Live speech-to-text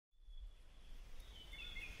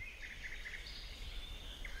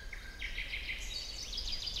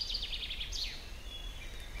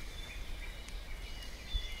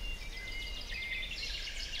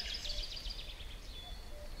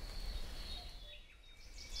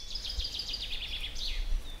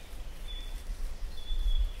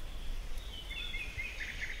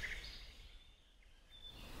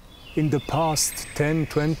In the past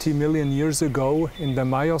 10-20 million years ago, in the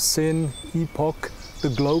Miocene epoch, the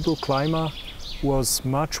global climate was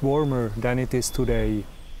much warmer than it is today.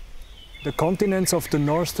 The continents of the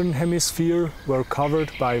northern hemisphere were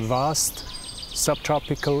covered by vast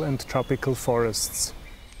subtropical and tropical forests.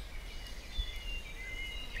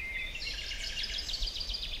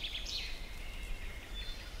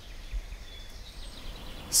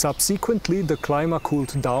 Subsequently, the climate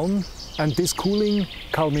cooled down, and this cooling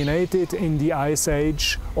culminated in the Ice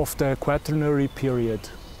Age of the Quaternary period.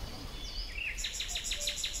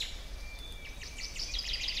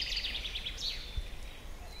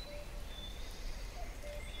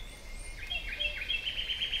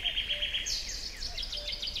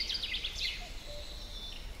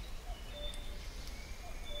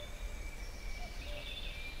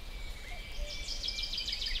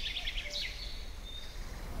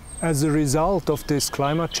 As a result of this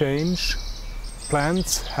climate change,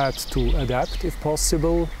 plants had to adapt, if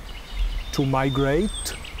possible, to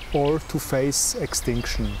migrate or to face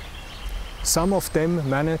extinction. Some of them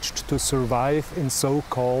managed to survive in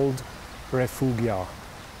so-called refugia.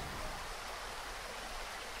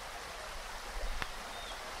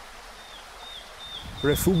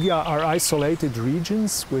 Refugia are isolated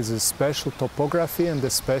regions with a special topography and a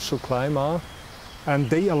special climate, and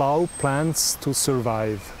they allow plants to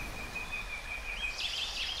survive.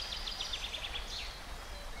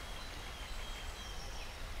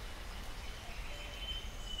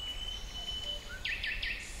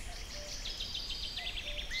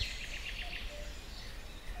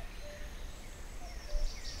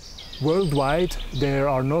 Worldwide, there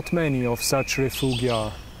are not many of such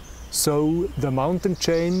refugia, so the mountain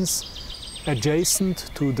chains adjacent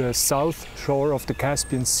to the south shore of the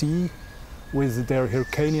Caspian Sea with their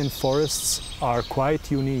Hyrcanian forests are quite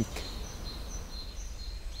unique.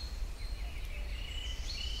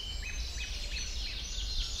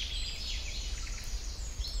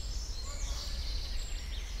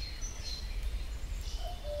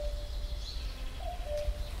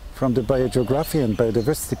 From the biogeography and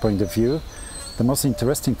biodiversity point of view, the most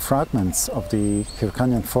interesting fragments of the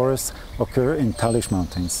Hyrcanian forest occur in Talysh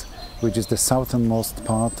mountains, which is the southernmost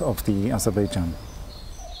part of the Azerbaijan.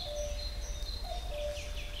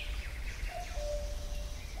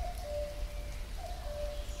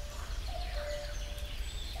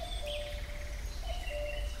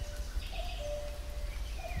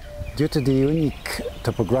 Due to the unique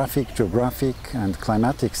topographic, geographic and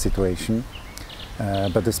climatic situation,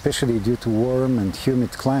 but especially due to warm and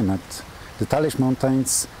humid climate, the Talysh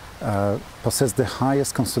mountains possess the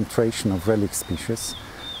highest concentration of relict species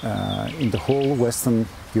in the whole western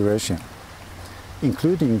Eurasia,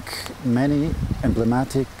 including many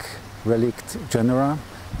emblematic relict genera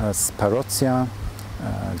as Parotia,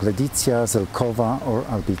 Gledicia, Zelkova or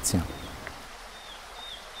Albicia.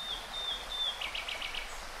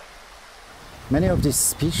 Many of these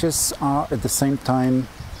species are at the same time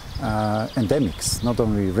endemics, not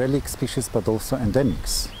only relict species but also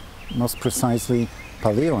endemics, most precisely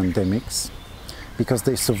paleoendemics, because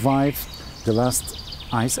they survived the last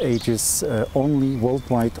ice ages only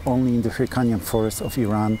worldwide, only in the Hyrcanian Forest of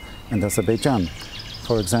Iran and Azerbaijan.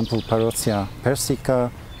 For example, Parotia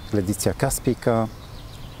persica, Gledicia caspica,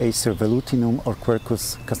 Acer velutinum or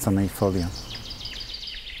Quercus castaneifolia.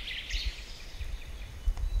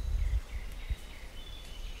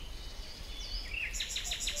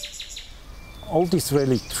 All these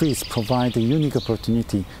relict trees provide a unique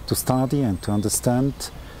opportunity to study and to understand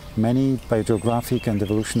many biogeographic and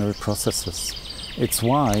evolutionary processes. It's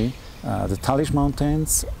why the Talysh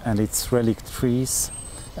mountains and its relict trees,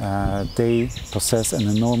 they possess an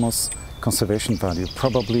enormous conservation value,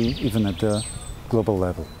 probably even at the global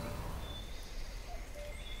level.